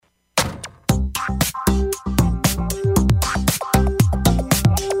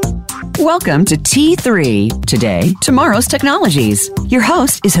Welcome to T3, Today, Tomorrow's Technologies. Your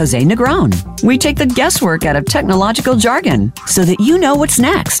host is Jose Negron. We take the guesswork out of technological jargon so that you know what's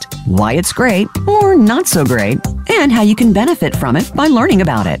next, why it's great or not so great, and how you can benefit from it by learning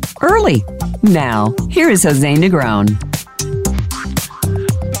about it early. Now, here is Jose Negron.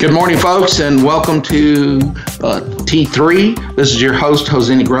 Good morning, folks, and welcome to T3. This is your host,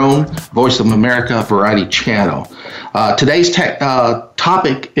 Jose Negron, Voice of America Variety Channel. Today's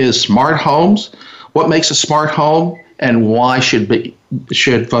topic is smart homes. What makes a smart home, and why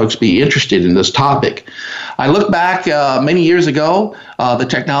should folks be interested in this topic? I look back many years ago. The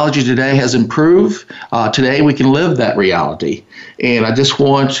technology today has improved. Today we can live that reality. And I just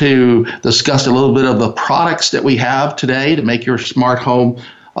want to discuss a little bit of the products that we have today to make your smart home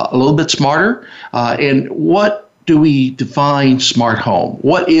a little bit smarter. And what do we define smart home?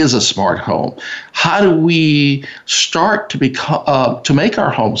 What is a smart home? How do we start to make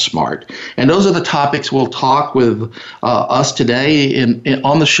our home smart? And those are the topics we'll talk with us today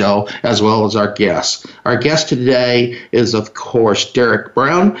on the show, as well as our guests. Our guest today is, of course, Derek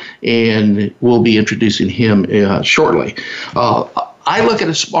Brown, and we'll be introducing him shortly. I look at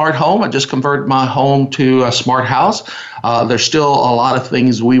a smart home. I just converted my home to a smart house. There's still a lot of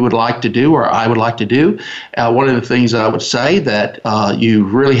things we would like to do, or I would like to do. One of the things that I would say that you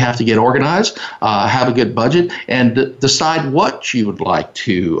really have to get organized, have a good budget, and decide what you would like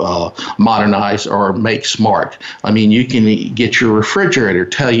to modernize or make smart. I mean, you can get your refrigerator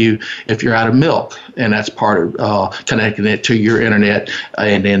tell you if you're out of milk, and that's part of connecting it to your internet,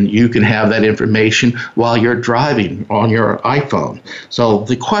 and then you can have that information while you're driving on your iPhone. So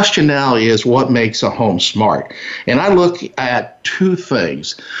the question now is, what makes a home smart? And I look at two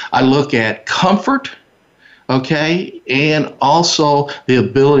things. I look at comfort, okay, and also the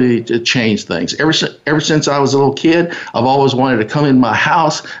ability to change things. Ever since I was a little kid, I've always wanted to come in my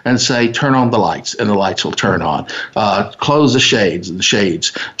house and say, turn on the lights, and the lights will turn on. Close the shades,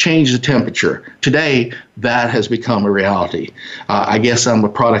 change the temperature. Today, that has become a reality. I guess I'm a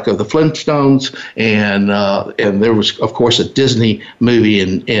product of the Flintstones, and there was, of course, a Disney movie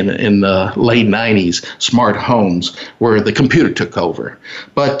in the late 90s, Smart Homes, where the computer took over.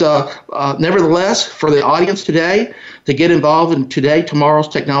 But nevertheless, for the audience today, to get involved in Today, Tomorrow's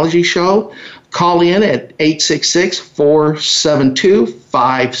Technology Show, call in at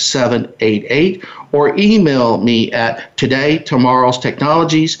 866-472-5788 or email me at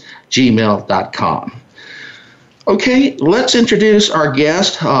todaytomorrowstechnologies@gmail.com. Okay, let's introduce our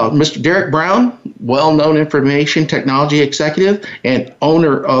guest, Mr. Derek Brown, well-known information technology executive and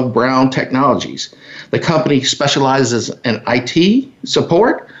owner of Brown Technologies. The company specializes in IT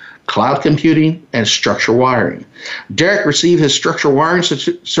support, cloud computing, and structural wiring. Derek received his structural wiring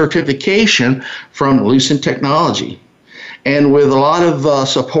certification from Lucent Technology. And with a lot of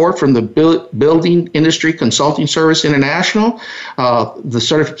support from the Building Industry Consulting Service International, the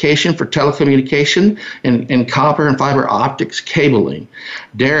certification for telecommunication and copper and fiber optics cabling.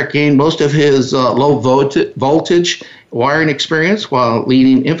 Derek gained most of his low voltage wiring experience while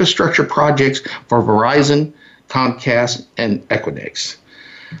leading infrastructure projects for Verizon, Comcast, and Equinix.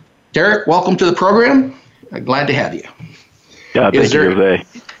 Derek, welcome to the program. Glad to have you. Yeah, thank you, Jose.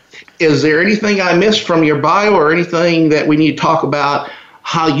 Is there anything I missed from your bio, or anything that we need to talk about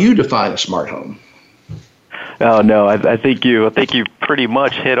how you define a smart home? Oh no, I think you pretty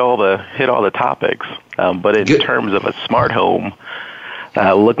much hit all the topics. But in terms of a smart home,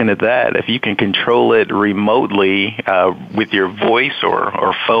 looking at that, if you can control it remotely with your voice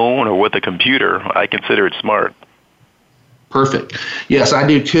or phone or with a computer, I consider it smart. Perfect. Yes, I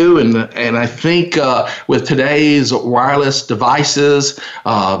do too, and I think with today's wireless devices,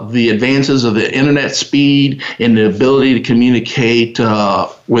 the advances of the internet speed and the ability to communicate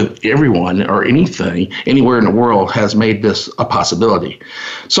with everyone or anything anywhere in the world has made this a possibility.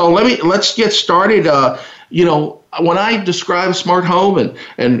 So let's get started. When I describe a smart home,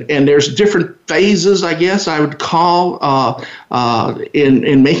 and there's different phases, I guess I would call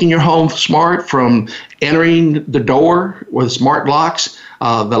in making your home smart, from entering the door with smart locks,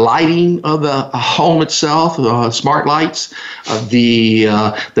 the lighting of the home itself, smart lights, the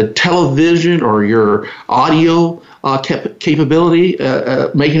television or your audio capability,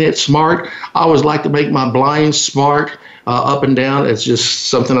 making it smart. I always like to make my blinds smart. Up and down. It's just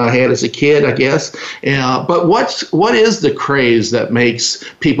something I had as a kid, I guess. But what is the craze that makes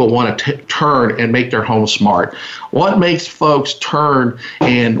people want to turn and make their home smart? What makes folks turn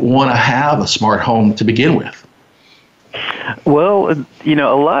and want to have a smart home to begin with? Well, a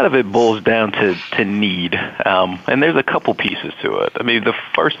lot of it boils down to need, and there's a couple pieces to it. I mean, the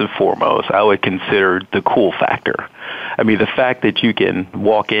first and foremost, I would consider the cool factor. I mean, the fact that you can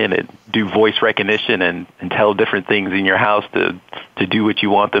walk in and do voice recognition and tell different things in your house to do what you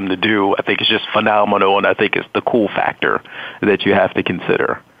want them to do, I think is just phenomenal, and I think it's the cool factor that you have to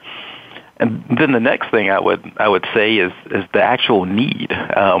consider. And then the next thing I would say is the actual need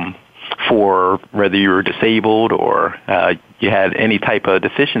for whether you were disabled or you had any type of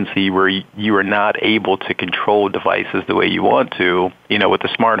deficiency where you are not able to control devices the way you want to. With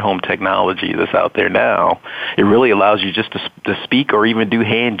the smart home technology that's out there now, it really allows you just to speak or even do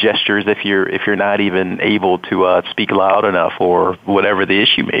hand gestures if you're not even able to speak loud enough or whatever the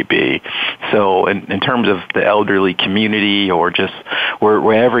issue may be. So in terms of the elderly community or just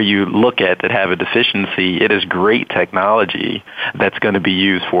wherever you look at that have a deficiency, it is great technology that's going to be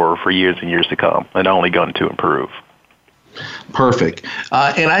used for years and years to come and only going to improve. Perfect.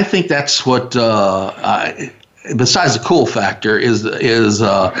 And I think that's what, besides the cool factor, is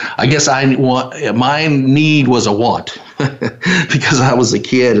I guess my need was a want because I was a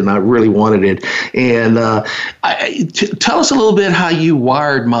kid and I really wanted it. And tell us a little bit how you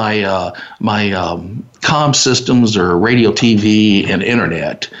wired my comm systems or radio, TV, and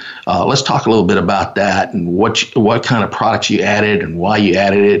internet. Let's talk a little bit about that and what kind of products you added and why you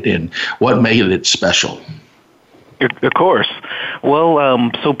added it and what made it special. Of course.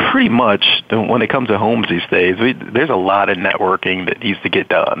 Well, so pretty much when it comes to homes these days, there's a lot of networking that needs to get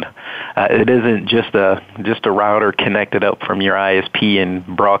done. It isn't just a router connected up from your ISP and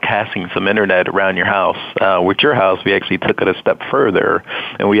broadcasting some internet around your house. With your house, we actually took it a step further,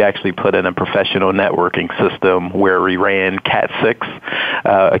 and we actually put in a professional networking system where we ran Cat6,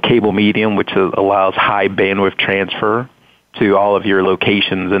 a cable medium which allows high bandwidth transfer to all of your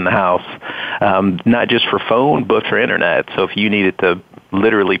locations in the house, not just for phone, but for internet. So if you needed to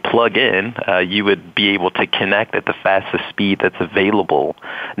literally plug in, you would be able to connect at the fastest speed that's available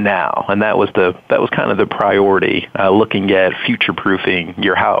now. And that was kind of the priority, looking at future-proofing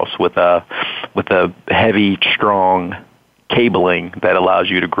your house with a heavy, strong cabling that allows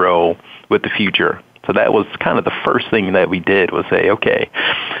you to grow with the future. So that was kind of the first thing that we did was say, okay,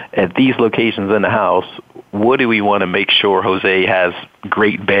 at these locations in the house, what do we want to make sure Jose has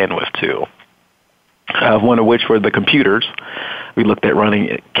great bandwidth to? One of which were the computers. We looked at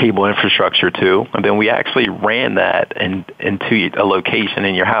running cable infrastructure to, and then we actually ran that into a location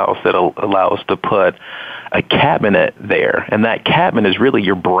in your house that'll allow us to put a cabinet there, and that cabinet is really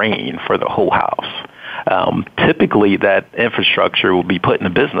your brain for the whole house. Typically, that infrastructure will be put in a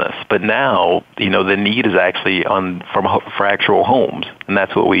business, but now the need is actually for actual homes, and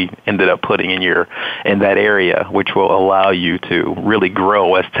that's what we ended up putting in that area, which will allow you to really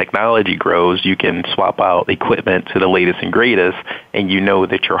grow as technology grows. You can swap out equipment to the latest and greatest, and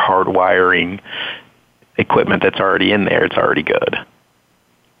that you're hardwiring equipment that's already in there. It's already good.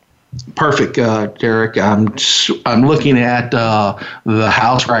 Perfect, Derek. I'm looking at the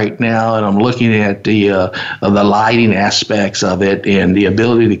house right now, and I'm looking at the lighting aspects of it and the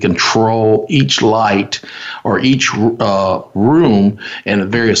ability to control each light or each room and the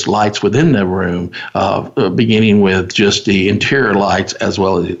various lights within the room, beginning with just the interior lights as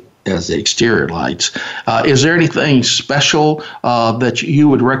well as the exterior lights. Is there anything special that you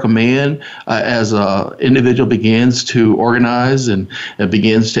would recommend as an individual begins to organize and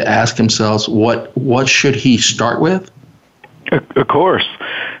begins to ask themselves what should he start with? Of course.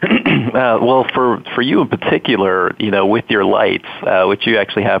 Well, for you in particular, with your lights, which you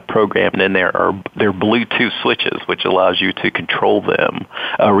actually have programmed in there, are they're Bluetooth switches, which allows you to control them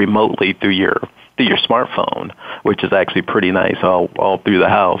remotely through your smartphone, which is actually pretty nice all through the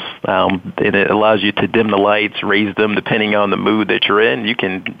house. And it allows you to dim the lights, raise them depending on the mood that you're in. You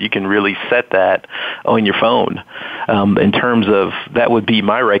can really set that on your phone. In terms of that would be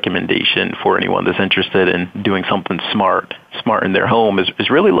my recommendation for anyone that's interested in doing something smart in their home is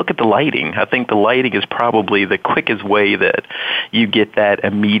really look at the lighting. I think the lighting is probably the quickest way that you get that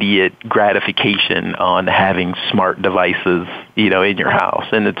immediate gratification on having smart devices, in your house.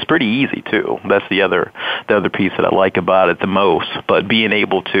 And it's pretty easy too. That's the other piece that I like about it the most. But being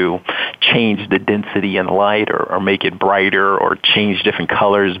able to change the density in light or make it brighter or change different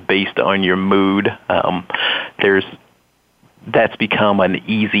colors based on your mood, that's become an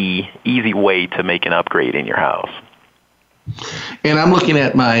easy way to make an upgrade in your house. And I'm looking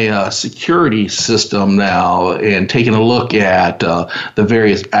at my security system now and taking a look at the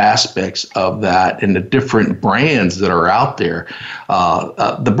various aspects of that and the different brands that are out there.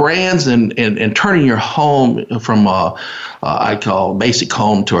 The brands and turning your home from I call basic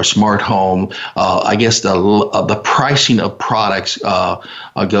home to a smart home. I guess the pricing of products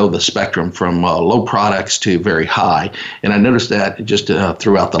go the spectrum from low products to very high. And I noticed that just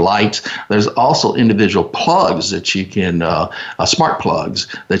throughout the lights. There's also individual plugs that you can smart plugs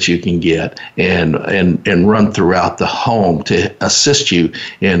that you can get and run throughout the home to assist you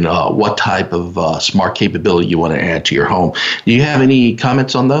in what type of smart capability you want to add to your home. Do you have any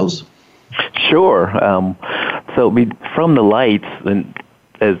comments on those? Sure. From the lights,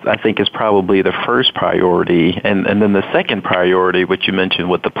 as I think is probably the first priority, and then the second priority, which you mentioned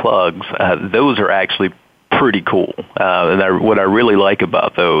with the plugs, those are actually pretty cool. What I really like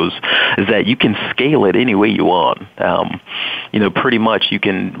about those is that you can scale it any way you want. Pretty much you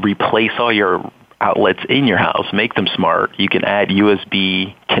can replace all your outlets in your house, make them smart. You can add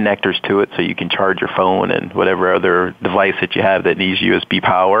USB connectors to it so you can charge your phone and whatever other device that you have that needs USB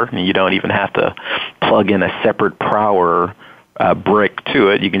power. And you don't even have to plug in a separate power brick to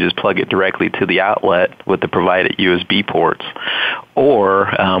it. You can just plug it directly to the outlet with the provided USB ports. Or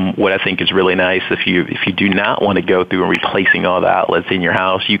what I think is really nice, if you do not want to go through and replacing all the outlets in your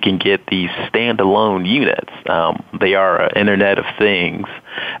house, you can get these standalone units. They are an Internet of Things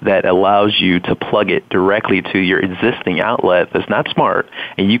that allows you to plug it directly to your existing outlet that's not smart,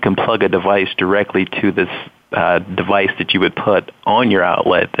 and you can plug a device directly to this device that you would put on your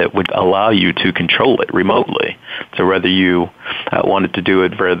outlet that would allow you to control it remotely. So whether you wanted to do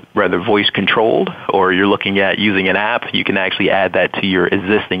it rather voice controlled or you're looking at using an app, you can actually add that to your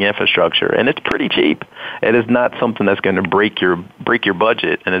existing infrastructure, and it's pretty cheap. It is not something that's going to break your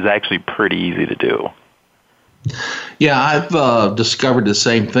budget, and is actually pretty easy to do. Yeah, I've discovered the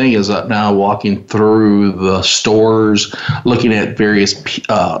same thing as now walking through the stores, looking at various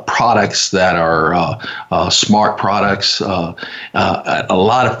products that are smart products. A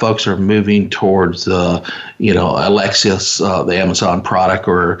lot of folks are moving towards, Alexis, the Amazon product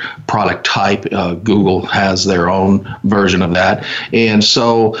or product type. Google has their own version of that. And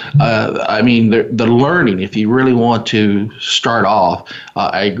so, the learning, if you really want to start off,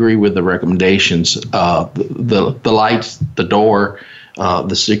 I agree with the recommendations. The lights, the door,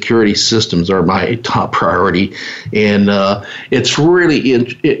 the security systems are my top priority, and it's really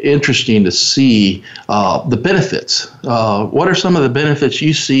interesting to see the benefits. What are some of the benefits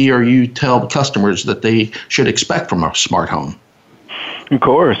you see or you tell customers that they should expect from a smart home? Of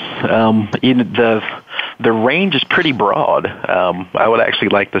course. The range is pretty broad. I would actually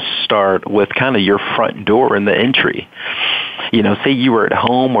like to start with kind of your front door and the entry. Say you were at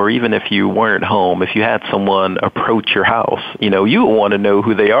home, or even if you weren't at home, if you had someone approach your house, you would want to know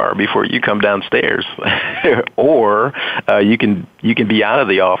who they are before you come downstairs. Or you can be out of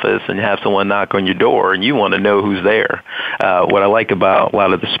the office and have someone knock on your door, and you want to know who's there. What I like about a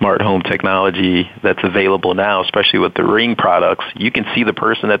lot of the smart home technology that's available now, especially with the Ring products, you can see the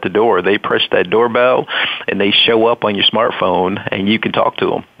person at the door. They push that doorbell, and they show up on your smartphone, and you can talk to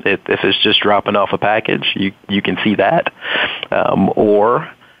them. If it's just dropping off a package, you can see that. Or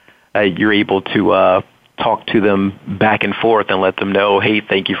you're able to talk to them back and forth and let them know, hey,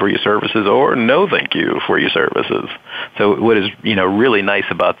 thank you for your services, or no, thank you for your services. So what is really nice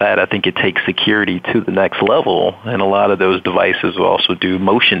about that, I think it takes security to the next level, and a lot of those devices will also do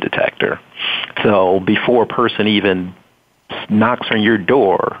motion detector. So before a person even knocks on your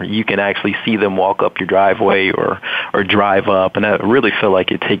door, you can actually see them walk up your driveway or drive up, and I really feel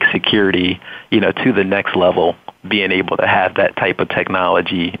like it takes security, to the next level, being able to have that type of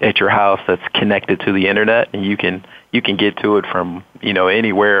technology at your house that's connected to the internet, and you can get to it from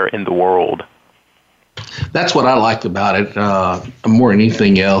anywhere in the world. That's what I like about it more than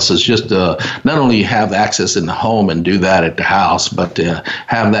anything else, is just not only have access in the home and do that at the house, but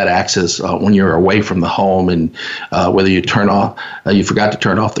have that access when you're away from the home, and whether you you forgot to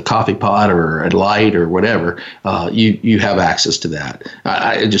turn off the coffee pot or a light or whatever, you have access to that.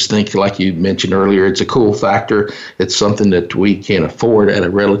 I just think, like you mentioned earlier, it's a cool factor. It's something that we can afford at a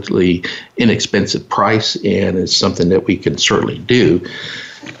relatively inexpensive price, and it's something that we can certainly do.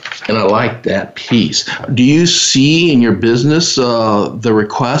 And I like that piece. Do you see in your business the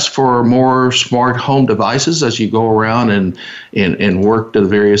request for more smart home devices as you go around and work to the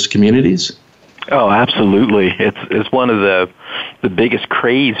various communities? Oh, absolutely. It's one of the biggest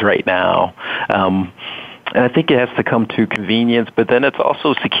craze right now. And I think it has to come to convenience, but then it's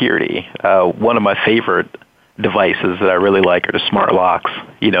also security. One of my favorite devices that I really like are the smart locks.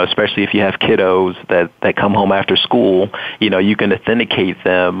 Especially if you have kiddos that come home after school, you can authenticate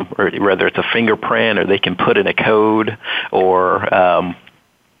them, or whether it's a fingerprint or they can put in a code, or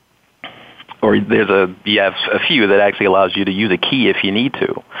you have a few that actually allows you to use a key if you need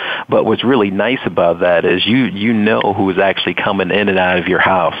to. But what's really nice about that is you know who's actually coming in and out of your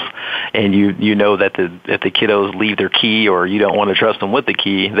house, and you know that if the kiddos leave their key, or you don't want to trust them with the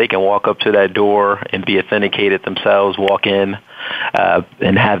key, they can walk up to that door and be authenticated themselves, walk in,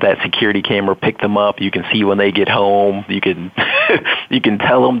 and have that security camera pick them up. You can see when they get home. You can you can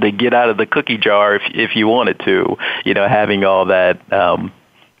tell them to get out of the cookie jar if you wanted to. Having all that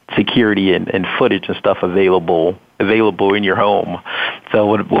security and footage and stuff available in your home. So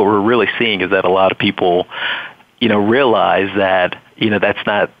what we're really seeing is that a lot of people, realize that that's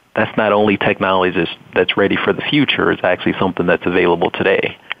not only technology that's ready for the future. It's actually something that's available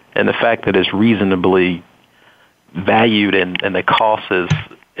today, and the fact that it's reasonably valued and the cost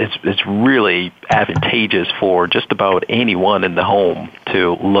it's really advantageous for just about anyone in the home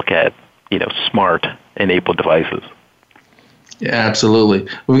to look at smart enabled devices. Yeah, absolutely.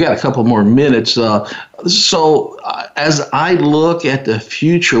 We've got a couple more minutes. So as I look at the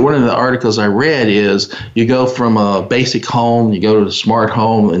future, one of the articles I read is you go from a basic home, you go to a smart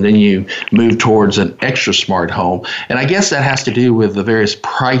home, and then you move towards an extra smart home. And I guess that has to do with the various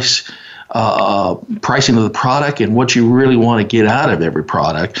pricing of the product and what you really want to get out of every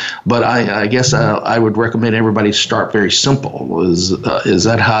product. But I guess I would recommend everybody start very simple. Is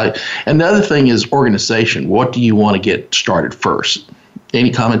that how? And the other thing is organization. What do you want to get started first?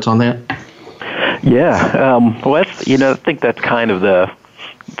 Any comments on that? Yeah. Well, I think that's kind of the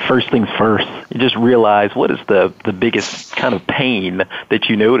first things first. You just realize what is the biggest kind of pain that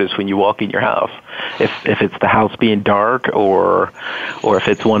you notice when you walk in your house. If it's the house being dark, or if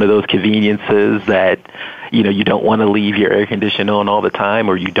it's one of those conveniences that you don't want to leave your air conditioner on all the time,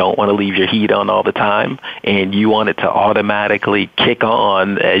 or you don't want to leave your heat on all the time, and you want it to automatically kick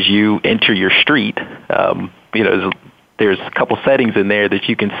on as you enter your street. There's a couple settings in there that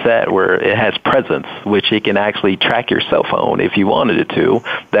you can set where it has presence, which it can actually track your cell phone if you wanted it to,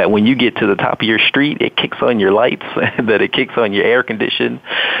 that when you get to the top of your street, it kicks on your lights, that it kicks on your air condition,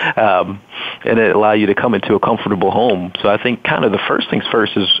 and it allows you to come into a comfortable home. So I think kind of the first things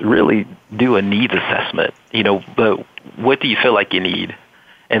first is really do a needs assessment. But what do you feel like you need?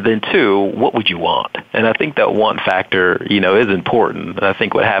 And then two, what would you want? And I think that want factor, is important. And I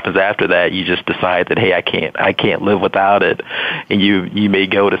think what happens after that, you just decide that, hey, I can't live without it. And you may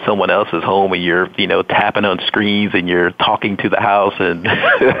go to someone else's home and you're, tapping on screens and you're talking to the house and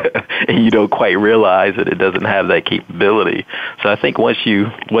and you don't quite realize that it doesn't have that capability. So I think once you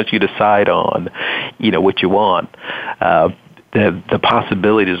decide on, what you want, the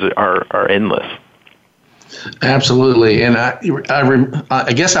possibilities are endless. Absolutely, and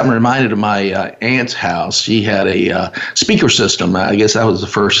I guess I'm reminded of my aunt's house. She had a speaker system. I guess that was the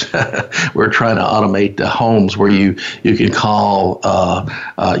first. We're trying to automate the homes where you can call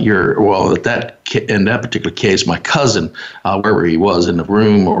in that particular case, my cousin, wherever he was in the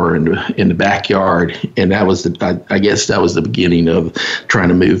room or in the backyard, and that was I guess that was the beginning of trying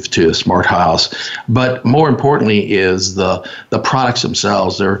to move to a smart house. But more importantly is the products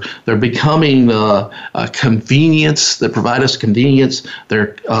themselves. They're becoming convenience. They provide us convenience.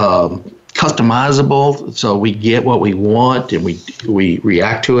 They're customizable, so we get what we want and we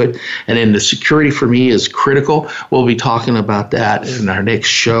react to it. And then the security for me is critical. We'll be talking about that in our next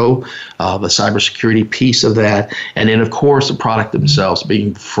show, the cybersecurity piece of that. And then, of course, the product themselves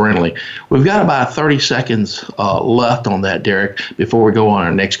being friendly. We've got about 30 seconds left on that, Derek, before we go on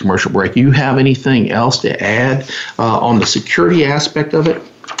our next commercial break. You have anything else to add on the security aspect of it?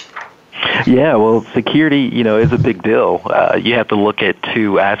 Yeah, well, security, is a big deal. You have to look at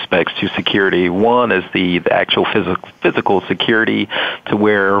two aspects to security. One is the actual physical security, to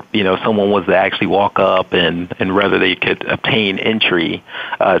where, someone was to actually walk up and whether they could obtain entry,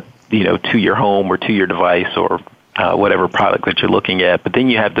 to your home or to your device or whatever product that you're looking at. But then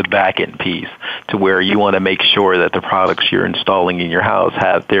you have the back end piece, to where you want to make sure that the products you're installing in your house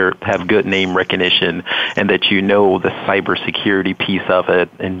have good name recognition, and that the cybersecurity piece of it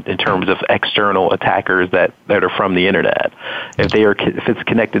in terms of external attackers that are from the internet. If it's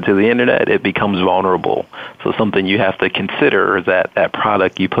connected to the internet, it becomes vulnerable. So something you have to consider is that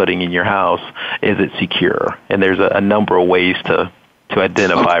product you're putting in your house, is it secure? And there's a number of ways to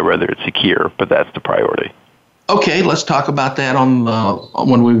identify whether it's secure, but that's the priority. Okay, let's talk about that on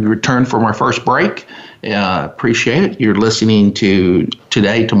when we return from our first break. Appreciate it. You're listening to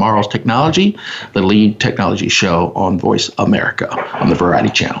Today, Tomorrow's Technology, the lead technology show on Voice America on the Variety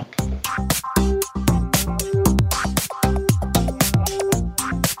Channel.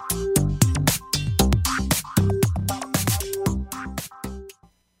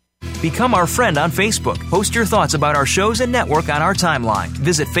 Become our friend on Facebook. Post your thoughts about our shows and network on our timeline.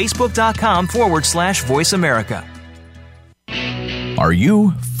 Visit facebook.com/Voice America. Are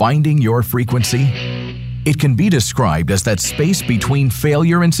you finding your frequency? It can be described as that space between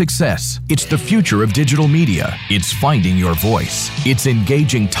failure and success. It's the future of digital media. It's finding your voice. It's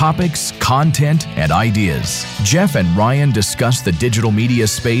engaging topics, content, and ideas. Jeff and Ryan discuss the digital media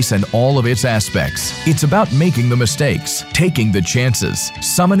space and all of its aspects. It's about making the mistakes, taking the chances,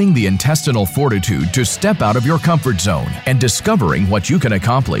 summoning the intestinal fortitude to step out of your comfort zone, and discovering what you can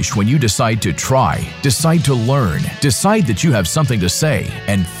accomplish when you decide to try, decide to learn, decide that you have something to say,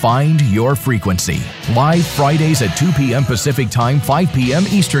 and find your frequency. Live Fridays at 2 p.m. Pacific Time, 5 p.m.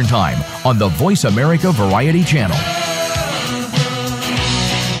 Eastern Time on the Voice America Variety Channel.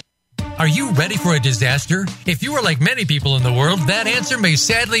 Are you ready for a disaster? If you are like many people in the world, that answer may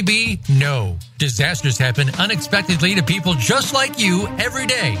sadly be no. Disasters happen unexpectedly to people just like you every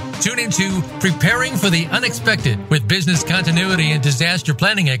day. Tune into Preparing for the Unexpected with business continuity and disaster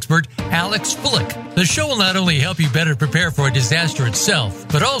planning expert Alex Fullick. The show will not only help you better prepare for a disaster itself,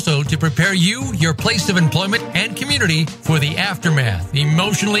 but also to prepare you, your place of employment, and community for the aftermath,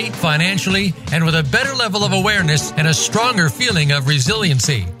 emotionally, financially, and with a better level of awareness and a stronger feeling of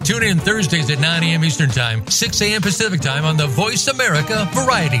resiliency. Tune in Thursdays at 9 a.m. Eastern Time, 6 a.m. Pacific Time on the Voice America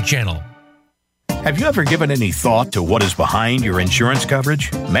Variety Channel. Have you ever given any thought to what is behind your insurance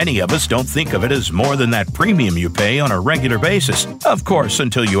coverage? Many of us don't think of it as more than that premium you pay on a regular basis. Of course,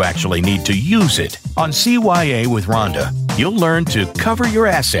 until you actually need to use it. On CYA with Rhonda, you'll learn to cover your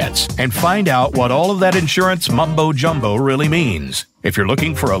assets and find out what all of that insurance mumbo-jumbo really means. If you're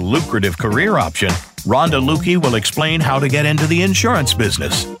looking for a lucrative career option, Rhonda Lukey will explain how to get into the insurance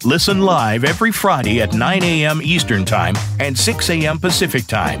business. Listen live every Friday at 9 a.m. Eastern Time and 6 a.m. Pacific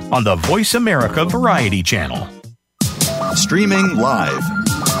Time on the Voice America Variety Channel. Streaming live,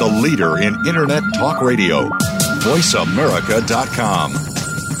 the leader in Internet talk radio, voiceamerica.com.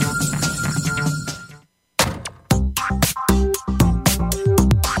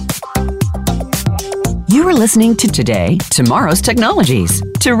 You are listening to Today, Tomorrow's Technologies.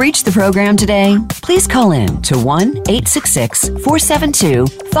 To reach the program today, please call in to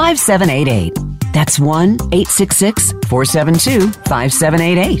 1-866-472-5788. That's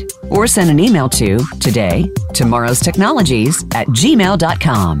 1-866-472-5788. Or send an email to today, tomorrow's technologies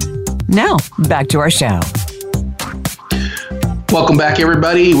 @gmail.com. Now, back to our show. Welcome back,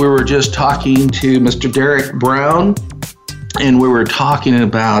 everybody. We were just talking to Mr. Derek Brown, and we were talking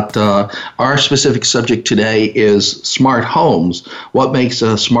about our specific subject today is smart homes. What makes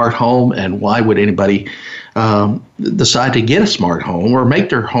a smart home, and why would anybody decide to get a smart home or make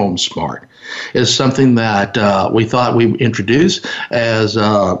their home smart? Is something that we thought we'd introduce. As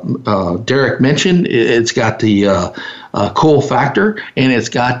Derek mentioned, it's got the cool factor, and it's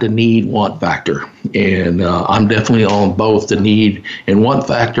got the need-want factor. And I'm definitely on both the need and want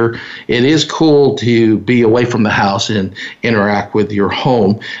factor. It is cool to be away from the house and interact with your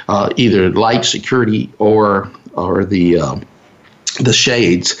home, either light, security, or the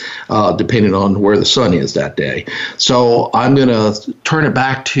shades, depending on where the sun is that day. So I'm going to turn it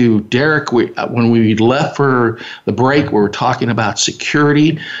back to Derek. When we left for the break, we were talking about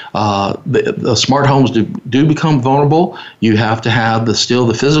security. The smart homes do become vulnerable. You have to have still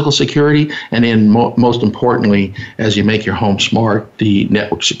the physical security, and then most importantly, as you make your home smart, the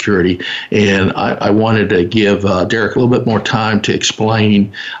network security. And I wanted to give Derek a little bit more time to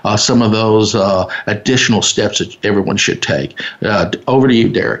explain some of those additional steps that everyone should take. Over to you,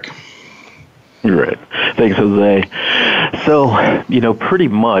 Derek. Right. Thanks, Jose. So, pretty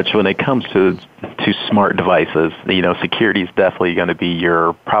much when it comes to smart devices, security is definitely going to be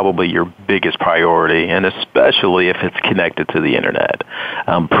probably your biggest priority, and especially if it's connected to the internet.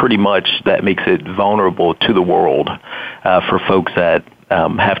 Pretty much that makes it vulnerable to the world for folks that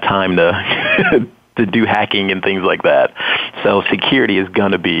have time to to do hacking and things like that. So security is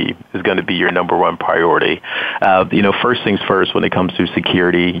going to be your number one priority. First things first, when it comes to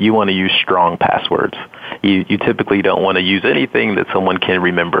security, you want to use strong passwords. You typically don't want to use anything that someone can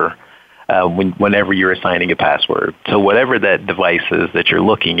remember whenever you're assigning a password. So whatever that device is that you're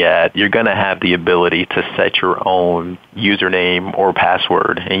looking at, you're going to have the ability to set your own username or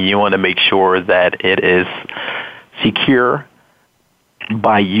password, and you want to make sure that it is secure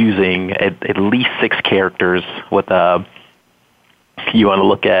by using at least 6 characters. You want to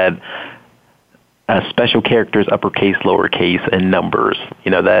look at special characters, uppercase, lowercase, and numbers.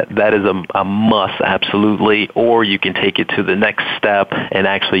 That is a must, absolutely. Or you can take it to the next step and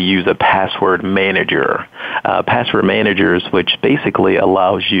actually use a password manager. Password managers, which basically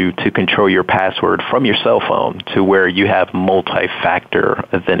allows you to control your password from your cell phone to where you have multi-factor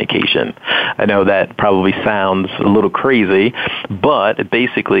authentication. I know that probably sounds a little crazy, but it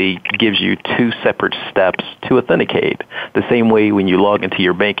basically gives you two separate steps to authenticate. The same way when you log into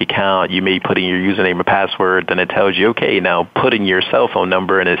your bank account, you may put in your username and password, then it tells you, okay, now put in your cell phone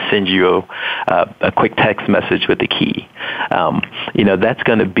number, and it sends you a quick text message with the key. That's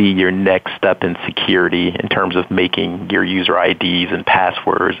going to be your next step in security in terms of making your user IDs and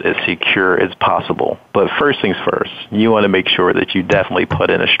passwords as secure as possible. But first things first, you want to make sure that you definitely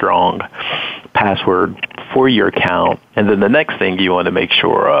put in a strong password for your account. And then the next thing you want to make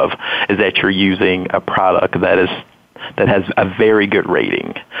sure of is that you're using a product that has a very good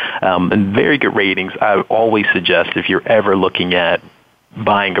rating. And very good ratings, I always suggest if you're ever looking at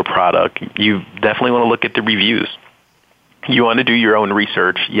buying a product, you definitely want to look at the reviews. You want to do your own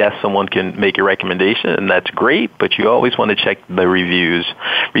research. Yes, someone can make a recommendation, and that's great, but you always want to check the reviews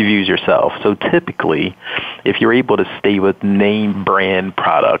yourself. So typically, if you're able to stay with name brand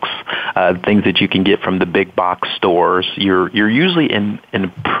products, things that you can get from the big box stores, you're usually in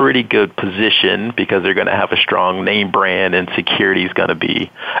a pretty good position because they're going to have a strong name brand, and security is going to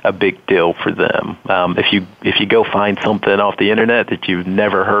be a big deal for them. If you go find something off the internet that you've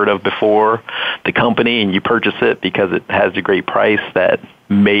never heard of before, the company, and you purchase it because it has a great price, that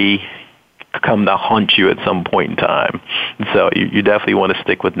may come to haunt you at some point in time. So you definitely want to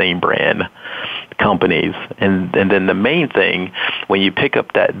stick with name brand companies. And then the main thing, when you pick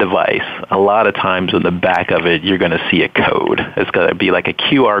up that device, a lot of times on the back of it, you're going to see a code. It's going to be like a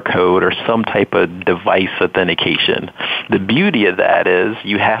QR code or some type of device authentication. The beauty of that is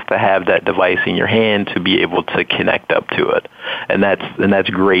you have to have that device in your hand to be able to connect up to it. And that's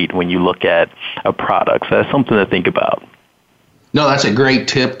great when you look at a product. So that's something to think about. No, that's a great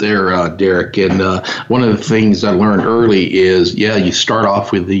tip there, Derek. And one of the things I learned early is, you start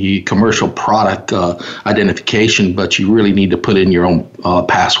off with the commercial product identification, but you really need to put in your own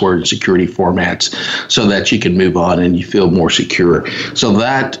password and security formats so that you can move on and you feel more secure. So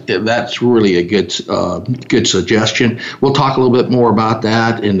that's really a good suggestion. We'll talk a little bit more about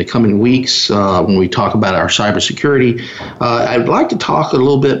that in the coming weeks when we talk about our cybersecurity. I'd like to talk a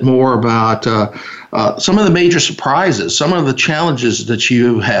little bit more about some of the major surprises, some of the challenges that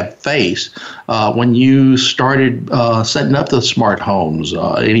you have faced when you started setting up the smart homes.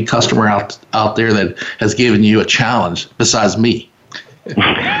 Any customer out there that has given you a challenge besides me?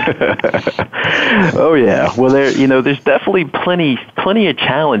 Oh yeah. Well, there's definitely plenty of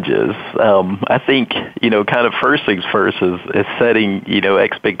challenges. I think, kind of first things first is setting,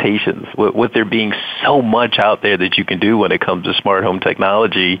 expectations. With there being so much out there that you can do when it comes to smart home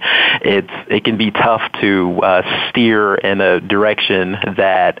technology, it can be tough to steer in a direction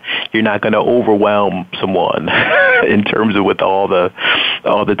that you're not going to overwhelm someone in terms of with all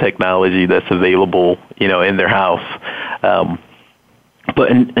the technology that's available, in their house.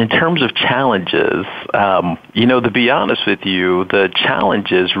 But in terms of challenges, to be honest with you, the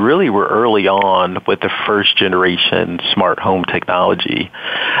challenges really were early on with the first generation smart home technology.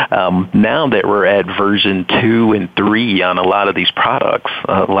 Now that we're at version 2 and 3 on a lot of these products,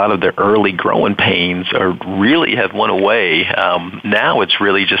 a lot of the early growing pains really have went away. Now it's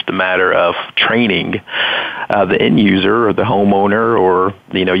really just a matter of training the end user or the homeowner or,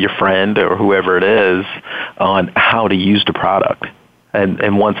 your friend or whoever it is on how to use the product.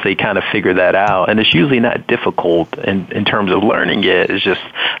 And once they kind of figure that out, and it's usually not difficult in terms of learning it, it's just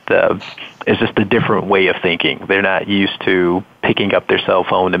a different way of thinking. They're not used to picking up their cell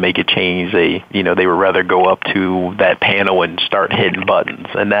phone to make a change. They would rather go up to that panel and start hitting buttons,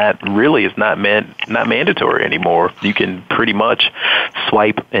 and that really is not mandatory anymore. You can pretty much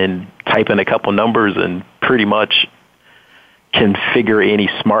swipe and type in a couple numbers and pretty much configure any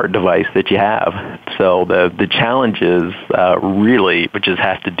smart device that you have. So the challenges really just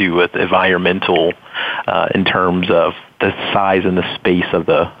have to do with environmental in terms of the size and the space of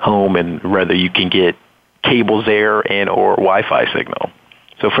the home and whether you can get cables there and or Wi-Fi signal.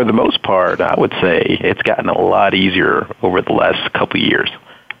 So for the most part, I would say it's gotten a lot easier over the last couple of years.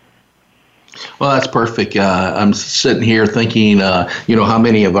 Well, that's perfect. I'm sitting here thinking, how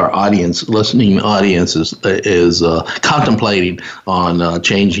many of our listening audience is contemplating on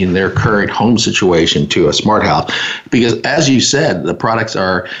changing their current home situation to a smart house. Because as you said, the products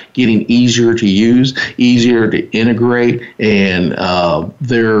are getting easier to use, easier to integrate, and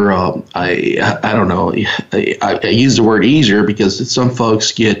they're, I don't know, I use the word easier because some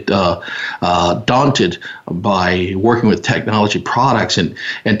folks get daunted by working with technology products, and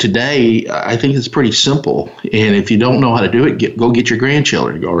today I think it's pretty simple. And if you don't know how to do it, go get your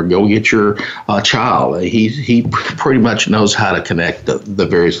grandchildren or go get your child. He pretty much knows how to connect the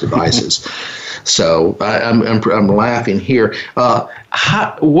various devices. So I'm laughing here.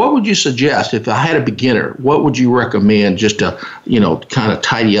 What would you suggest if I had a beginner? What would you recommend just to kind of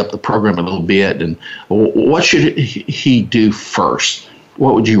tidy up the program a little bit? And what should he do first?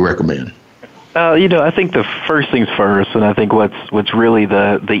 What would you recommend? I think the first things first, and I think what's really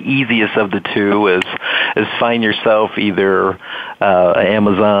the easiest of the two is find yourself either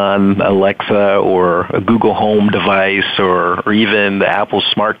Amazon Alexa or a Google Home device or even the Apple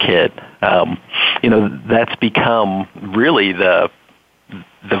Smart Kit. That's become really the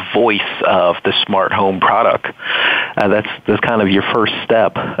voice of the smart home product. That's kind of your first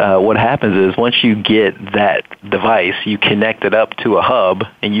step. What happens is once you get that device, you connect it up to a hub,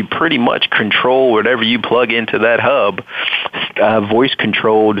 and you pretty much control whatever you plug into that hub, voice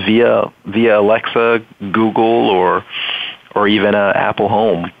controlled via Alexa, Google, or even Apple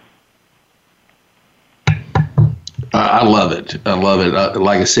Home. I love it.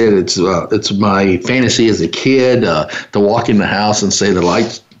 Like I said, it's my fantasy as a kid to walk in the house and say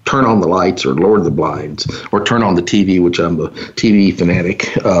turn on the lights or lower the blinds or turn on the TV, which I'm a TV fanatic.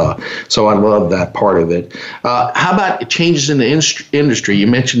 So I love that part of it. How about changes in the industry? You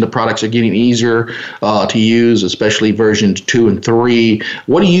mentioned the products are getting easier to use, especially versions 2 and 3.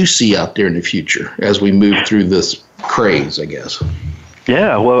 What do you see out there in the future as we move through this craze, I guess?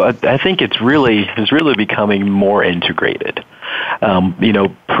 Yeah, well, I think it's really becoming more integrated.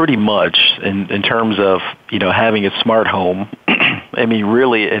 Pretty much in terms of having a smart home. I mean,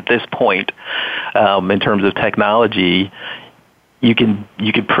 really at this point, in terms of technology, you can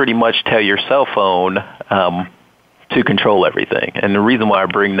pretty much tell your cell phone to control everything. And the reason why I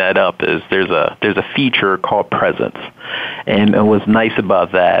bring that up is there's a feature called Presence. And what's nice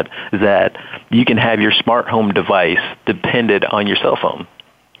about that is that you can have your smart home device dependent on your cell phone.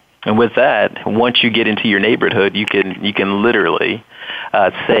 And with that, once you get into your neighborhood, you can literally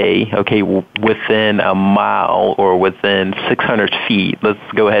say, okay, within a mile or within 600 feet, let's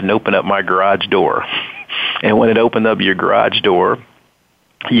go ahead and open up my garage door. And when it opens up your garage door,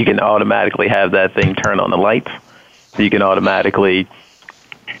 you can automatically have that thing turn on the lights. You can automatically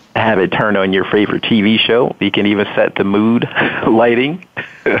have it turn on your favorite TV show. You can even set the mood lighting.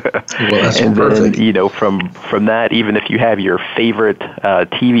 Well, that's and perfect. Then, from that, even if you have your favorite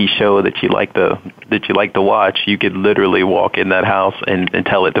TV show that you like to watch, you could literally walk in that house and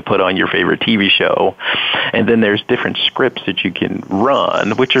tell it to put on your favorite TV show. And then there's different scripts that you can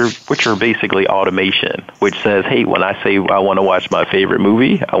run, which are basically automation, which says, hey, when I say I want to watch my favorite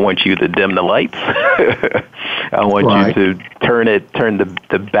movie, I want you to dim the lights. I want you to turn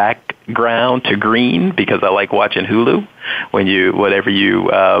the background to green because I like watching Hulu whenever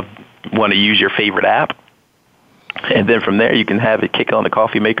you want to use your favorite app. And then from there, you can have it kick on the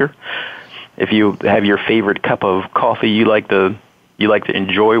coffee maker. If you have your favorite cup of coffee you like to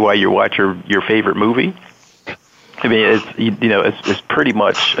enjoy while you watch your favorite movie. I mean, it's pretty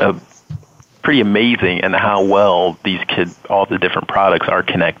much pretty amazing and how well all the different products are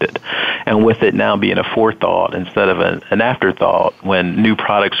connected. And with it now being a forethought instead of an afterthought, when new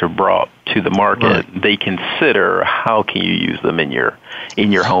products are brought to the market, they consider how can you use them in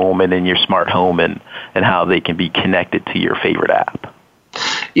your home and in your smart home and how they can be connected to your favorite app.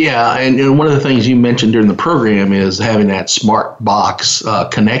 Yeah, and one of the things you mentioned during the program is having that smart box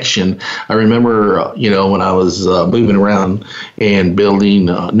connection. I remember, when I was moving around and building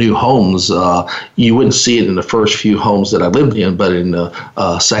new homes, you wouldn't see it in the first few homes that I lived in, but in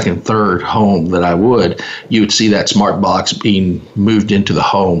the second, third home that I you would see that smart box being moved into the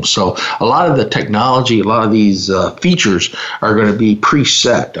home. So a lot of the technology, a lot of these features are going to be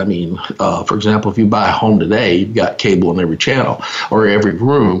preset. I mean, for example, if you buy a home today, you've got cable in every channel or every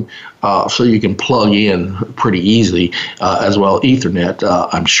room. So you can plug in pretty easily as well Ethernet.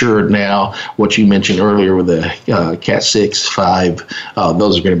 I'm sure now what you mentioned earlier with the Cat 6, 5,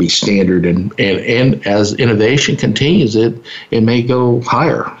 those are going to be standard. And as innovation continues, it may go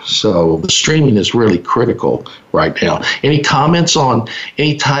higher. So the streaming is really critical right now. Any comments on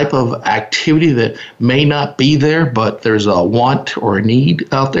any type of activity that may not be there, but there's a want or a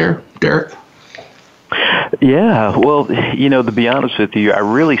need out there, Derek? Yeah, well, to be honest with you, I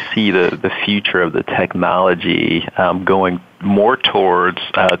really see the future of the technology going more towards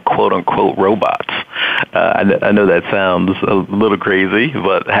quote-unquote robots. I know that sounds a little crazy,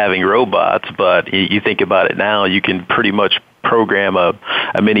 but having robots, but you think about it now, you can pretty much program a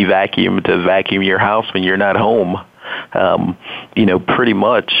mini vacuum to vacuum your house when you're not home. Pretty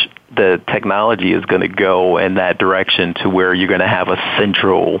much the technology is going to go in that direction to where you're going to have a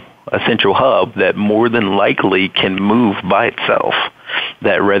central hub that more than likely can move by itself.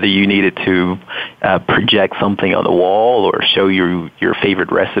 That whether you needed to project something on the wall or show your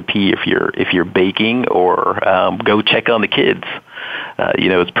favorite recipe if you're baking, or go check on the kids,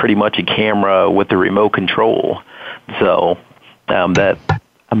 it's pretty much a camera with the remote control. So that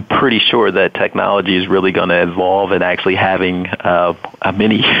I'm pretty sure that technology is really going to evolve in actually having a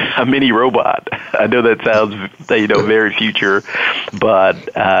mini robot. I know that sounds very future, but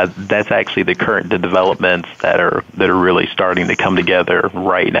that's actually the developments that are really starting to come together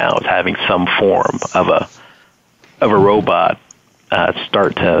right now. Is having some form of a robot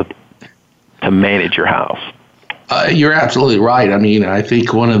start to manage your house. You're absolutely right. I mean, I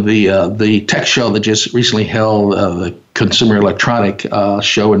think one of the tech show that just recently held, the Consumer Electronic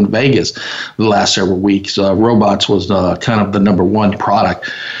show in Vegas the last several weeks, robots was kind of the number one product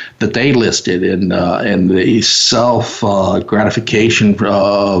that they listed, and the self gratification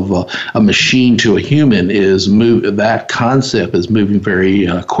of a machine to a human that concept is moving very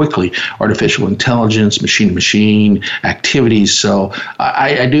quickly. Artificial intelligence, machine-to-machine activities. So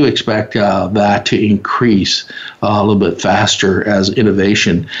I do expect that to increase a little bit faster as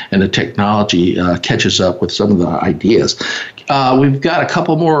innovation and the technology catches up with some of the ideas. We've got a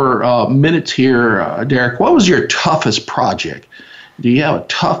couple more minutes here, Derek. What was your toughest project? Do you have a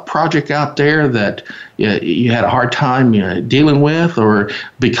tough project out there that you had a hard time dealing with, or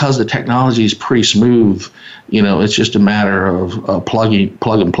because the technology is pretty smooth, it's just a matter of plug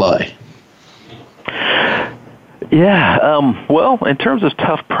and play? Yeah, well, in terms of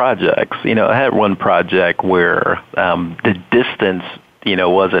tough projects, I had one project where the distance,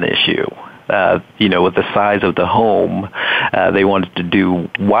 was an issue. With the size of the home, they wanted to do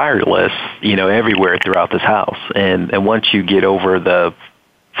wireless, everywhere throughout this house. And once you get over the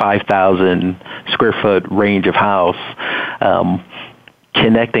 5,000 square foot range of house,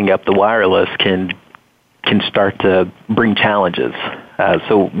 connecting up the wireless can start to bring challenges.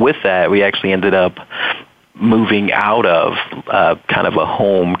 So with that, we actually ended up moving out of kind of a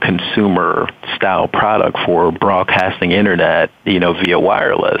home consumer style product for broadcasting internet, via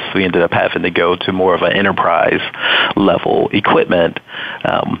wireless. We ended up having to go to more of an enterprise level equipment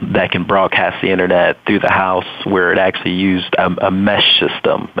that can broadcast the internet through the house, where it actually used a mesh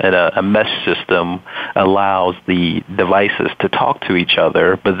system. And a mesh system allows the devices to talk to each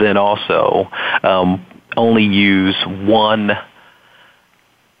other, but then also only use one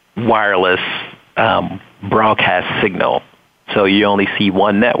wireless broadcast signal. So you only see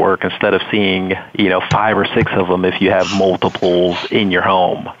one network instead of seeing, 5 or 6 of them if you have multiples in your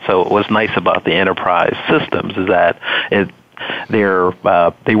home. So what's nice about the enterprise systems is that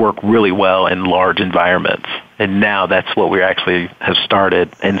they work really well in large environments. And now that's what we actually have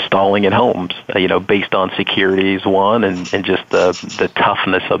started installing in homes, based on security is one, and just the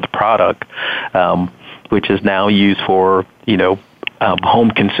toughness of the product, which is now used for, home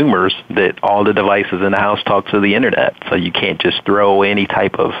consumers, that all the devices in the house talk to the internet. So you can't just throw any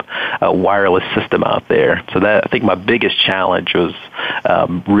type of wireless system out there. So that, I think my biggest challenge was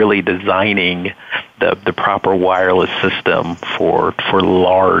really designing the proper wireless system for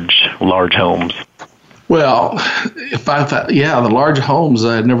large homes. Well, the large homes,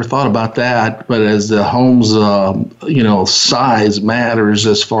 I had never thought about that. But as the home's, size matters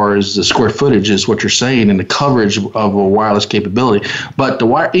as far as the square footage is what you're saying, and the coverage of a wireless capability. But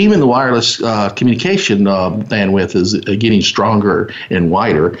even the wireless communication bandwidth is getting stronger and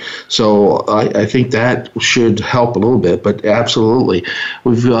wider. So I think that should help a little bit. But absolutely,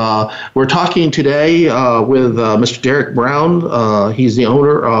 we're talking today with Mr. Derek Brown. He's the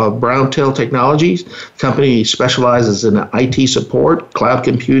owner of Browntail Technologies. Company specializes in IT support, cloud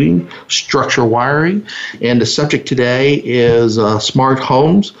computing, structure wiring, and the subject today is smart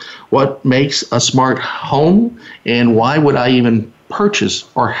homes. What makes a smart home, and why would I even purchase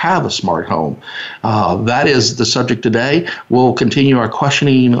or have a smart home? That is the subject today. We'll continue our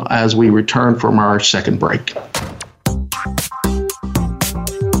questioning as we return from our second break.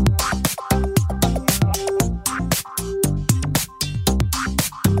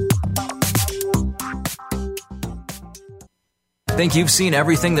 Think you've seen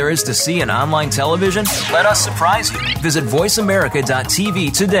everything there is to see in online television? Let us surprise you. Visit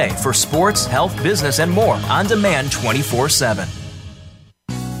voiceamerica.tv today for sports, health, business, and more on demand 24/7.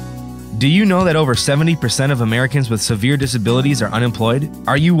 Do you know that over 70% of Americans with severe disabilities are unemployed?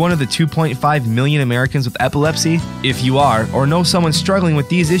 Are you one of the 2.5 million Americans with epilepsy? If you are, or know someone struggling with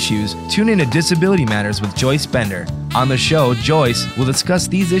these issues, tune in to Disability Matters with Joyce Bender. On the show, Joyce will discuss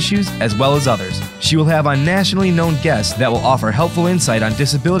these issues as well as others. She will have on nationally known guests that will offer helpful insight on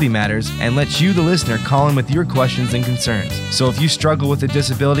disability matters and let you, the listener, call in with your questions and concerns. So if you struggle with a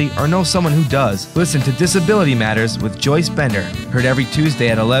disability or know someone who does, listen to Disability Matters with Joyce Bender, heard every Tuesday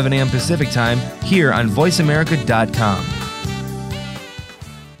at 11 a.m. Pacific Time here on voiceamerica.com.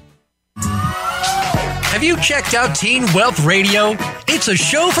 Have you checked out Teen Wealth Radio? It's a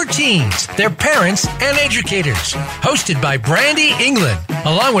show for teens, their parents, and educators. Hosted by Brandy England.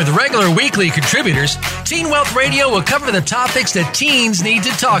 Along with regular weekly contributors, Teen Wealth Radio will cover the topics that teens need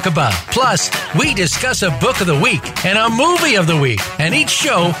to talk about. Plus, we discuss a book of the week and a movie of the week. And each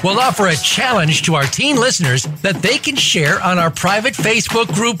show will offer a challenge to our teen listeners that they can share on our private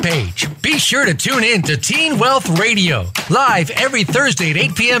Facebook group page. Be sure to tune in to Teen Wealth Radio, live every Thursday at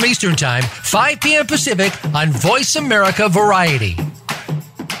 8 p.m. Eastern Time, 5 p.m. Pacific on Voice America Variety.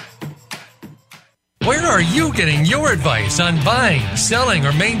 Where are you getting your advice on buying, selling,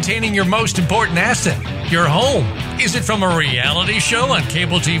 or maintaining your most important asset, your home? Is it from a reality show on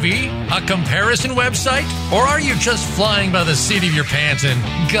cable TV, a comparison website, or are you just flying by the seat of your pants and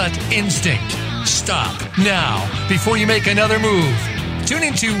gut instinct? Stop now before you make another move. Tune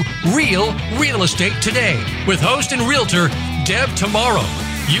into Real Estate Today with host and realtor Deb Tomorrow.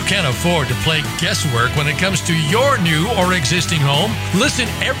 You can't afford to play guesswork when it comes to your new or existing home. Listen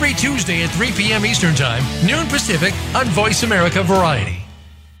every Tuesday at 3 p.m. Eastern Time, noon Pacific on Voice America Variety.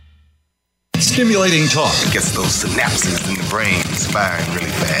 Stimulating talk. It gets those synapses in the brain firing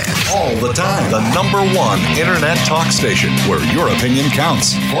really fast. All the time. The #1 Internet talk station where your opinion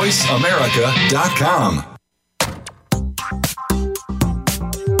counts. VoiceAmerica.com.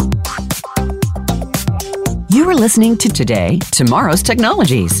 You are listening to Today, Tomorrow's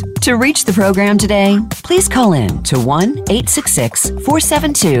Technologies. To reach the program today, please call in to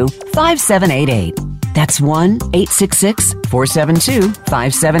 1-866-472-5788. That's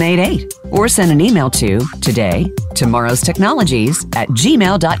 1-866-472-5788. Or send an email to Today, Tomorrow's Technologies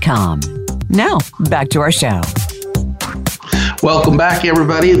 @gmail.com. Now, back to our show. Welcome back,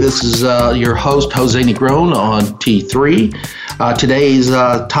 everybody. This is your host, Jose Negron on T3. Today's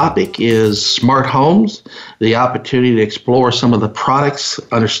topic is smart homes, the opportunity to explore some of the products,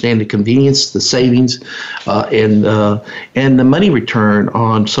 understand the convenience, the savings, and the money return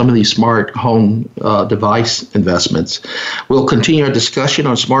on some of these smart home device investments. We'll continue our discussion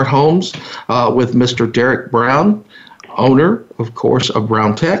on smart homes with Mr. Derek Brown, owner, of course, of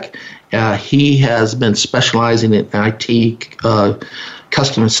Brown Tech. He has been specializing in IT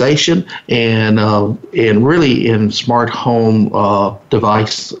customization and really in smart home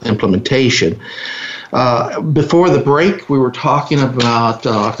device implementation. Before the break, we were talking about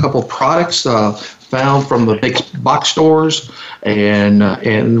a couple products found from the big box stores and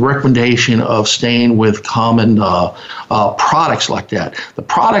recommendation of staying with common products like that. The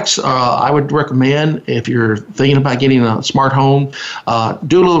products I would recommend if you're thinking about getting a smart home,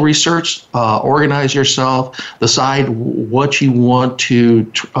 do a little research, organize yourself, decide what you want to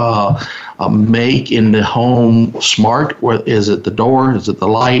make in the home smart. Is it the door? Is it the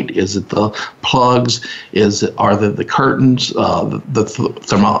light? Is it the plugs? Are the curtains? The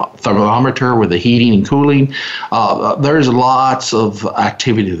thermometer with the heating and cooling? There's lots of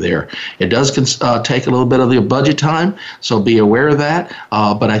activity there. It does take a little bit of the budget time, so be aware of that.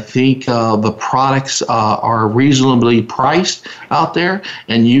 But I think the products are reasonably priced out there,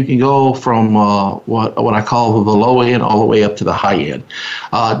 and you can go from what I call the low end all the way up to the high end.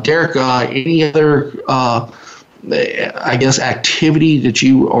 Derek, any other I guess activity that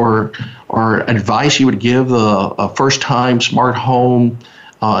you or advice you would give a first-time smart home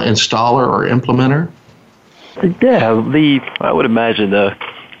installer or implementer? Yeah, I would imagine the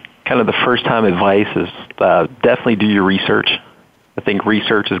first-time advice is definitely do your research. I think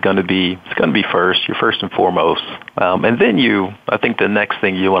research is going to be first. You're first and foremost, and then I think the next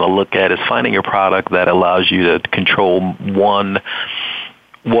thing you want to look at is finding a product that allows you to control one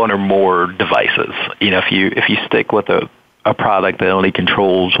or more devices. If you stick with a product that only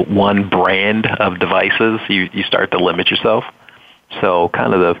controls one brand of devices, you start to limit yourself. So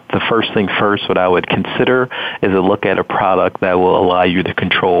kind of the first thing first, what I would consider is a look at a product that will allow you to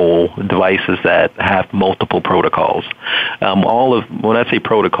control devices that have multiple protocols. When I say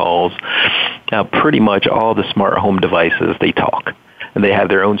protocols, pretty much all the smart home devices, they talk. And they have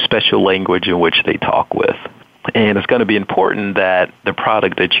their own special language in which they talk with. And it's going to be important that the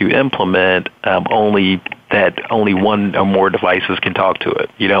product that you implement only one or more devices can talk to it.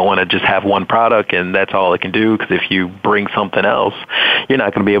 You don't want to just have one product and that's all it can do, because if you bring something else, you're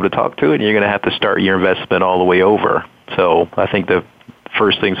not going to be able to talk to it, and you're going to have to start your investment all the way over. So I think the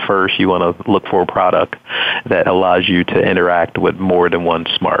first things first, you want to look for a product that allows you to interact with more than one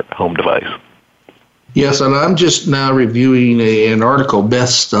smart home device. Yes, and I'm just now reviewing an article,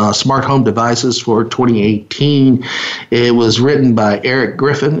 Best Smart Home Devices for 2018. It was written by Eric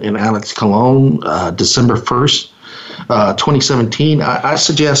Griffin and Alex Colon, December 1st. 2017. I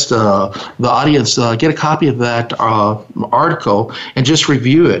suggest the audience get a copy of that article and just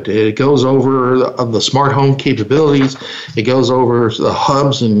review it. It goes over the smart home capabilities. It goes over the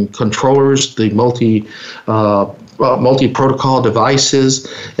hubs and controllers, the multi-protocol devices.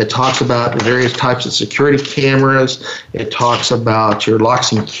 It talks about the various types of security cameras. It talks about your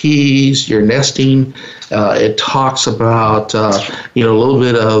locks and keys, your nesting. It talks about a little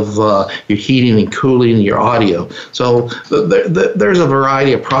bit of your heating and cooling and your audio. So there's a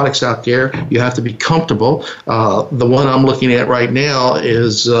variety of products out there. You have to be comfortable. The one I'm looking at right now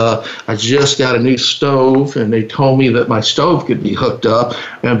is I just got a new stove, and they told me that my stove could be hooked up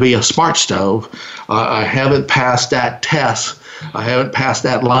and be a smart stove. I haven't passed that test. I haven't passed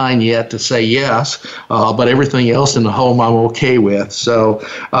that line yet to say yes, but everything else in the home I'm okay with. So,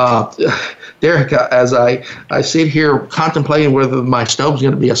 Derek, as I sit here contemplating whether my stove's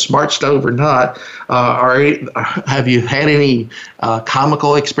going to be a smart stove or not, have you had any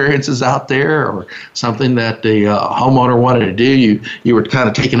comical experiences out there, or something that the homeowner wanted to do? You were kind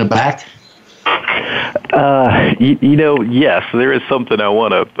of taken aback? Yes, there is something I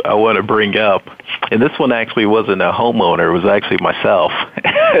want to bring up, and this one actually wasn't a homeowner; it was actually myself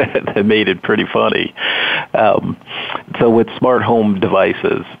that made it pretty funny. So with smart home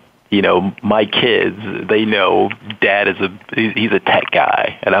devices, my kids, they know Dad he's a tech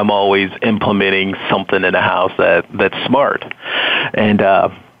guy, and I'm always implementing something in the house that's smart. And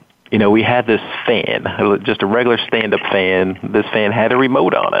we had this fan, just a regular stand-up fan. This fan had a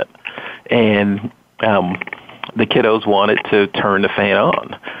remote on it, and the kiddos wanted to turn the fan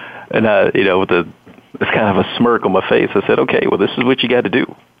on. And, with it's kind of a smirk on my face, I said, okay, well, this is what you got to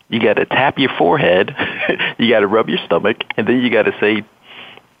do. You got to tap your forehead, you got to rub your stomach, and then you got to say,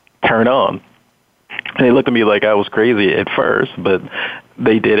 turn on. And they looked at me like I was crazy at first, but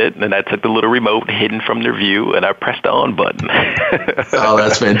they did it, and I took the little remote hidden from their view, and I pressed the on button. Oh,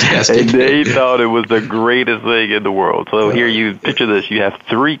 that's fantastic. And they thought it was the greatest thing in the world. So here you picture this. You have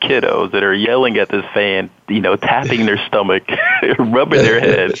 3 kiddos that are yelling at this fan, tapping their stomach, rubbing their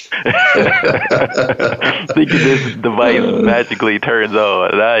head, thinking this device magically turns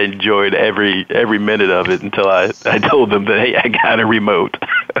on. And I enjoyed every minute of it until I told them that, hey, I got a remote.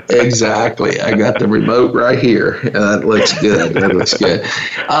 Exactly. I got the remote right here. That looks good.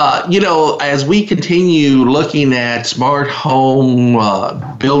 As we continue looking at smart home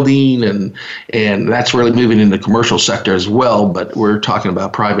building, and that's really moving into the commercial sector as well, but we're talking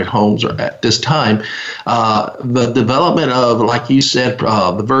about private homes at this time. The development of, like you said,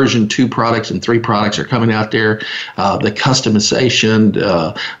 the version 2 products and 3 products are coming out there. The customization,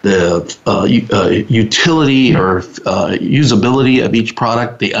 the utility or usability of each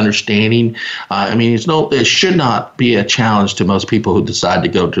product, the understanding. It should not be a challenge to most people who decide to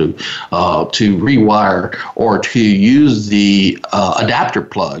go to rewire or to use the adapter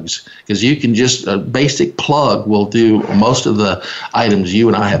plugs, because you can just a basic plug will do most of the items you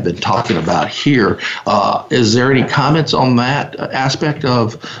and I have been talking about here. Is there any comments on that aspect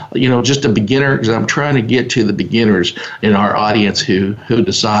of, just a beginner? Because I'm trying to get to the beginners in our audience who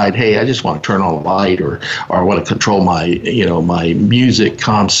decide, hey, I just want to turn on a light or I want to control my, my music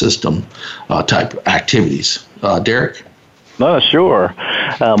comm system type activities. Derek? No, sure.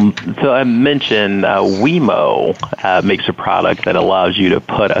 So I mentioned Wemo makes a product that allows you to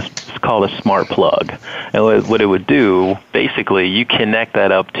put it's called a smart plug. And what it would do, basically, you connect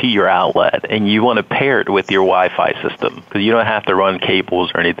that up to your outlet, and you want to pair it with your Wi-Fi system, because you don't have to run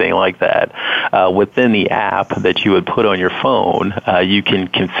cables or anything like that. Within the app that you would put on your phone, you can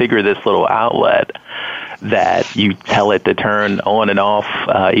configure this little outlet that you tell it to turn on and off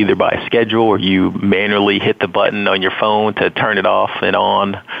either by schedule, or you manually hit the button on your phone to turn it off and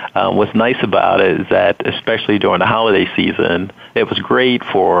on. What's nice about it is that, especially during the holiday season, it was great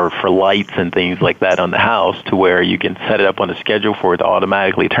for lights and things like that on the house, to where you can set it up on a schedule for it to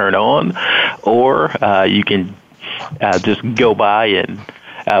automatically turn on, or you can just go by and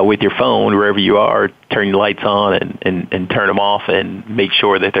with your phone, wherever you are, turn your lights on and turn them off, and make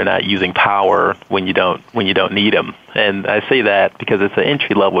sure that they're not using power when you don't need them. And I say that because it's an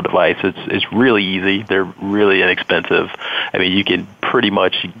entry-level device. It's really easy. They're really inexpensive. You can pretty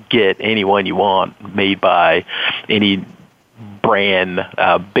much get any one you want made by any brand,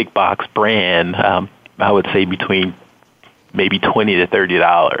 big box brand. I would say between maybe $20 to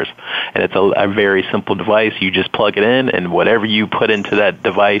 $30. And it's a very simple device. You just plug it in, and whatever you put into that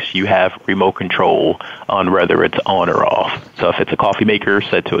device, you have remote control on whether it's on or off. So if it's a coffee maker,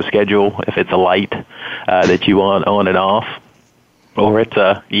 set to a schedule. If it's a light that you want on and off, or it's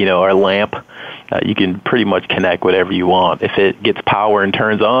a lamp, you can pretty much connect whatever you want. If it gets power and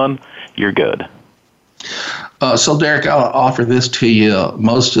turns on, you're good. So, Derek, I'll offer this to you.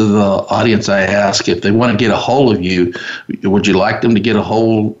 Most of the audience I ask, if they want to get a hold of you, would you like them to get a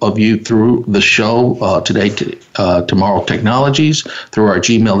hold of you through the show Today, Tomorrow Technologies, through our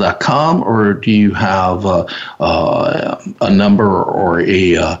gmail.com, or do you have a number or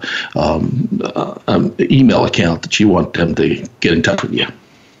a email account that you want them to get in touch with you?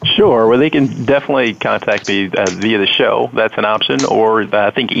 Sure. Well, they can definitely contact me via the show. That's an option. Or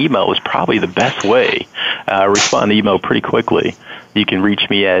I think email is probably the best way. Respond to email pretty quickly. You can reach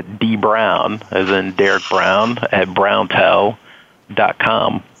me at dbrown, as in Derek Brown, at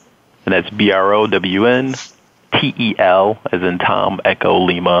browntel.com. And that's BROWNTEL, as in Tom Echo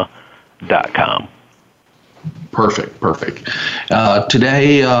Lima.com. Perfect.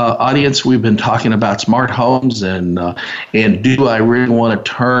 Today, audience, we've been talking about smart homes and do I really want to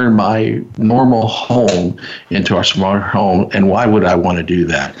turn my normal home into a smart home, and why would I want to do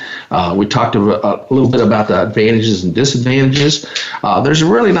that? We talked a little bit about the advantages and disadvantages. There's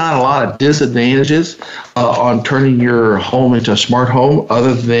really not a lot of disadvantages on turning your home into a smart home,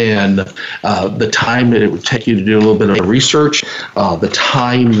 other than the time that it would take you to do a little bit of research, the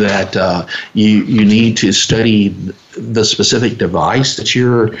time that you need to study the specific device that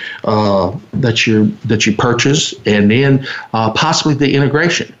you purchase, and then possibly the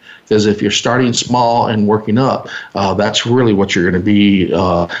integration. Because if you're starting small and working up, that's really what you're going to be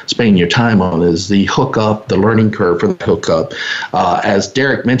spending your time on, is the hookup, the learning curve for the hookup. As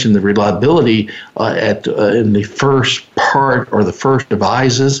Derek mentioned, the reliability in the first part, or the first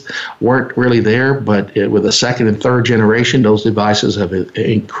devices, weren't really there, but with the second and third generation, those devices have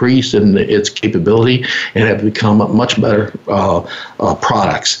increased in its capability and have become much better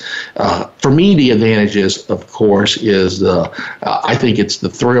products. For me, the advantages, of course, is I think it's the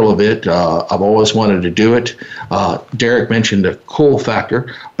thrill of it. I've always wanted to do it. Derek mentioned the cool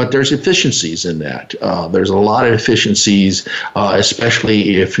factor, but there's efficiencies in that. There's a lot of efficiencies,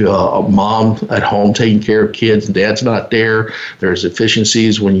 especially if a mom at home taking care of kids and dad's not there. There's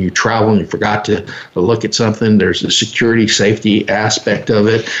efficiencies when you travel and you forgot to look at something. There's a security, safety aspect of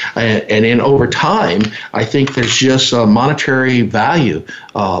it. And then over time, I think there's just a monetary value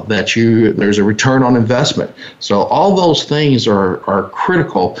there's a return on investment. So all those things are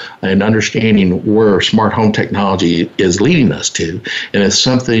critical in understanding where smart home technology is leading us to. And it's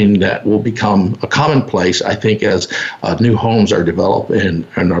something that will become a commonplace, I think, as new homes are developed and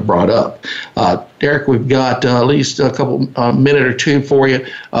are brought up. Derek, we've got at least a couple minute or two for you.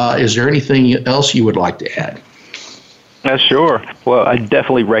 Is there anything else you would like to add? Sure. Well, I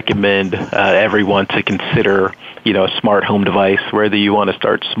definitely recommend everyone to consider, a smart home device, whether you want to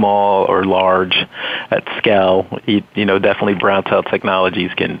start small or large at scale. Definitely Browntel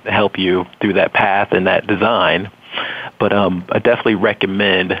Technologies can help you through that path and that design. But I definitely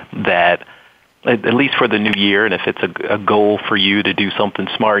recommend that, at least for the new year, and if it's a goal for you to do something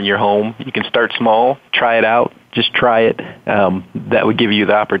smart in your home, you can start small, try it out, just try it. That would give you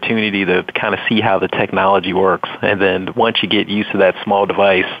the opportunity to kind of see how the technology works. And then once you get used to that small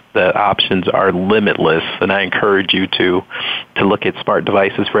device, the options are limitless. And I encourage you to look at smart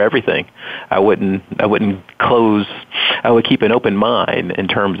devices for everything. I wouldn't close. I would keep an open mind in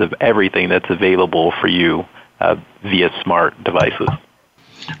terms of everything that's available for you via smart devices.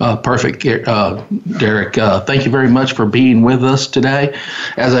 Perfect, Derek. Thank you very much for being with us today.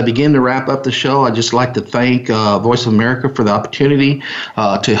 As I begin to wrap up the show, I'd just like to thank Voice of America for the opportunity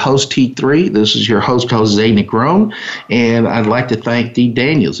to host T3. This is your host, Jose Negron, and I'd like to thank Dee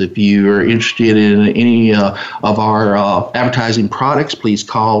Daniels. If you are interested in any of our advertising products, please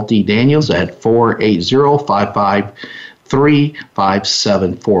call Dee Daniels at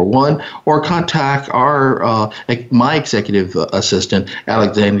 480-553-5741, or contact my executive assistant,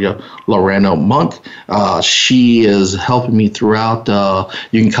 Alexandria Loreno Monk. She is helping me throughout.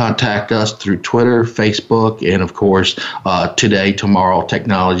 You can contact us through Twitter, Facebook, and of course, Today, Tomorrow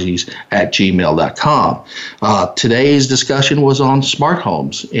Technologies at gmail.com. Today's discussion was on smart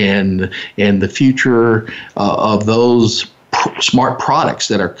homes and the future of those smart products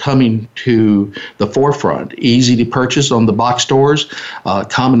that are coming to the forefront. Easy to purchase on the box stores,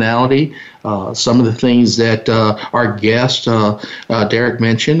 commonality, Some of the things that our guest, Derek,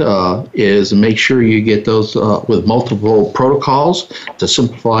 mentioned is make sure you get those with multiple protocols to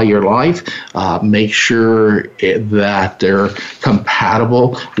simplify your life. Make sure that they're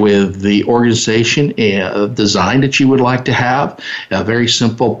compatible with the organization and design that you would like to have. A very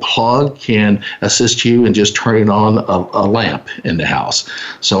simple plug can assist you in just turning on a lamp in the house.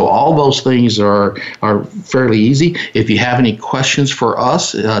 So all those things are fairly easy. If you have any questions for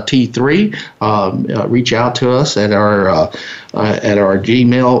us, T3, reach out to us at our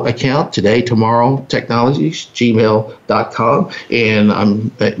Gmail account, Today Tomorrow Technologies, gmail.com.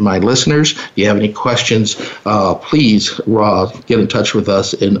 And my listeners, if you have any questions, please get in touch with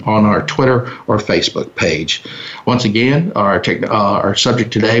us on our Twitter or Facebook page. Once again, our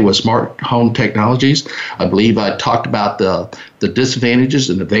subject today was smart home technologies. I believe I talked about the disadvantages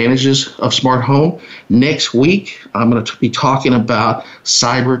and advantages of smart home. Next week, I'm going to be talking about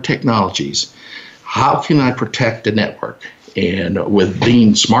cyber technologies. How can I protect the network? And with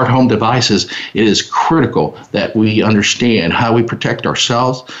being smart home devices, it is critical that we understand how we protect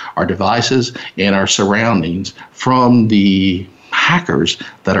ourselves, our devices, and our surroundings from the hackers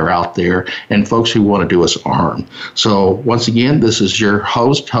that are out there and folks who want to do us harm. So once again, this is your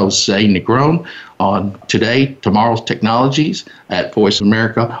host, Jose Negron, on Today, Tomorrow's Technologies at Voice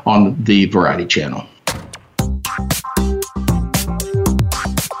America on the Variety Channel.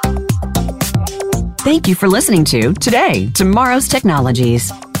 Thank you for listening to Today, Tomorrow's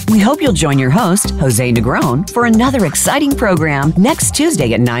Technologies. We hope you'll join your host, Jose Negron, for another exciting program next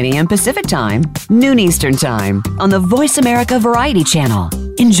Tuesday at 9 a.m. Pacific Time, noon Eastern Time, on the Voice America Variety Channel.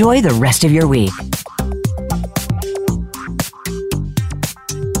 Enjoy the rest of your week.